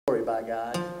by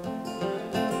God.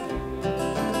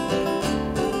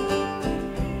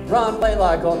 Ron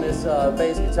Blaylock on this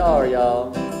bass guitar,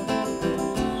 y'all.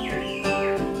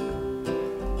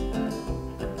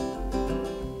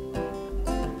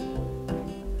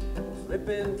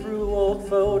 Flipping through old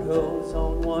photos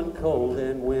on one cold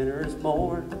and winter's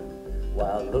morn.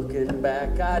 While looking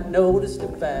back, I noticed a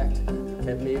fact that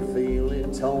kept me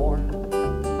feeling torn.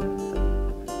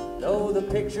 Though the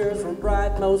pictures were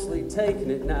bright, mostly taken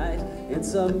at night in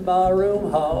some barroom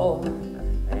hall,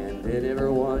 and in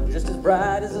everyone just as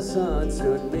bright as the sun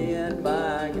stood me and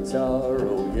my guitar.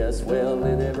 Oh yes, well,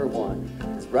 in everyone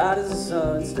as bright as the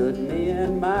sun stood me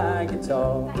and my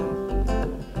guitar.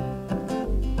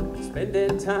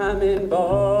 Spending time in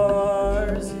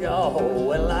bars, y'all.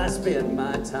 Well, I spend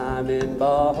my time in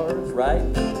bars, right?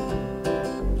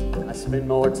 I spend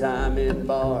more time in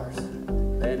bars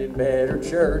than in bed or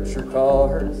church or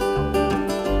cars.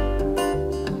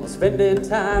 Well, spending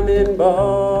time in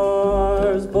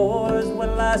bars, boys.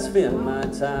 Well, I spend my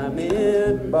time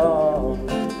in bars.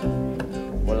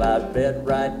 Well, I bet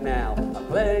right now I'm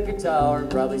playing guitar and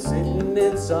probably sitting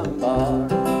in some bar.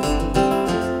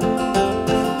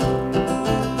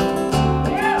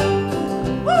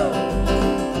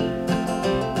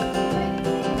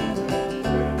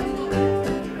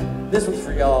 This one's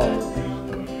for y'all.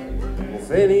 Well,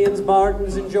 Finian's,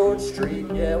 Martin's, and George Street,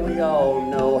 yeah, we all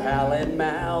know howling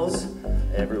mouths.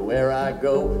 Everywhere I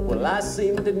go, well, I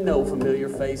seem to know familiar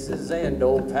faces and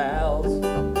old pals.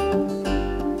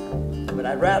 But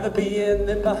I'd rather be in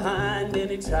than behind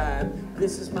any time.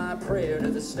 This is my prayer to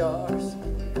the stars,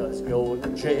 because going to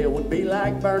jail would be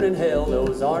like burning hell.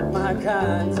 Those aren't my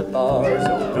kinds of bars.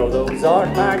 Oh no, those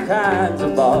aren't my kinds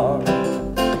of bars.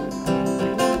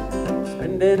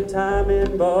 Spending time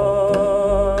in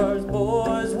bars,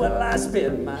 boys. Well, I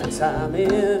spend my time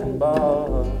in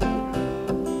bars.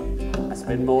 I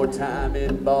spend more time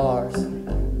in bars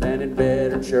than in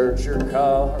bed or church or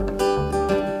car.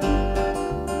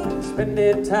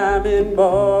 Spending time in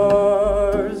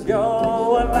bars,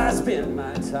 yo. Well, I spend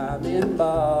my time in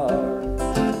bars.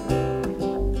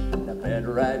 I bet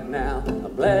right now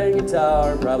I'm playing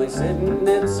guitar, probably sitting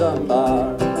in some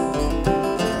bar.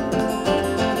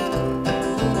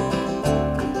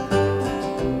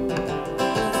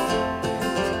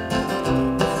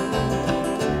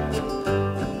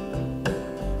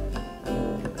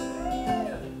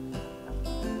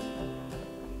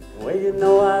 Well, you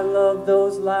know I love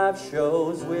those live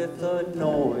shows with the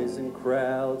noise and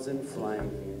crowds and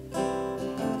flame.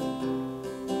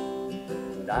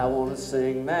 And I want to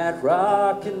sing that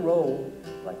rock and roll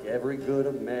like every good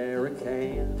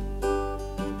American.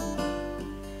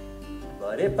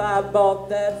 But if I bought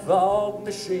that fog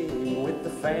machine with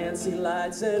the fancy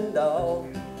lights and all,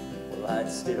 well,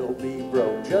 I'd still be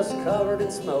broke, just covered in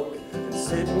smoke and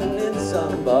sitting in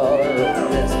some bar. Oh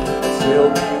yes, I'd still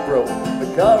be broke,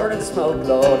 but covered in smoke,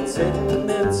 Lord, and sitting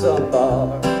in some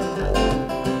bar.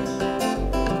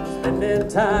 Spending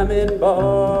time in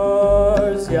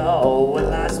bars, y'all.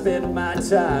 Well, I spend my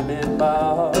time in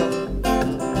bars.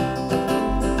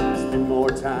 Spend more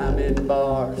time in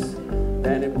bars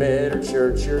than in bed or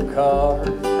church or car.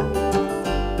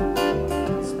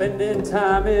 Spending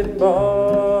time in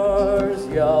bars,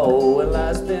 yo. Well,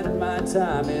 I spend my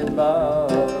time in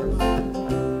bars.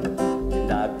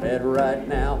 And I bet right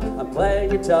now I'm playing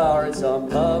guitar at some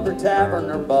pub or tavern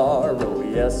or bar. Oh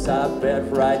yes, I bet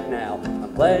right now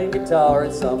I'm playing guitar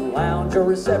at some lounge or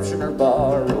reception or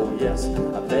bar. Oh yes,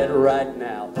 I bet right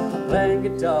now I'm playing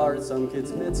guitar at some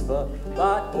kid's mitzvah,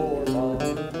 lot or bar.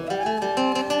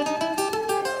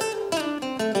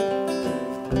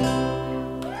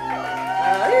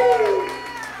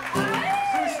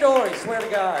 True story, swear to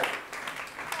God.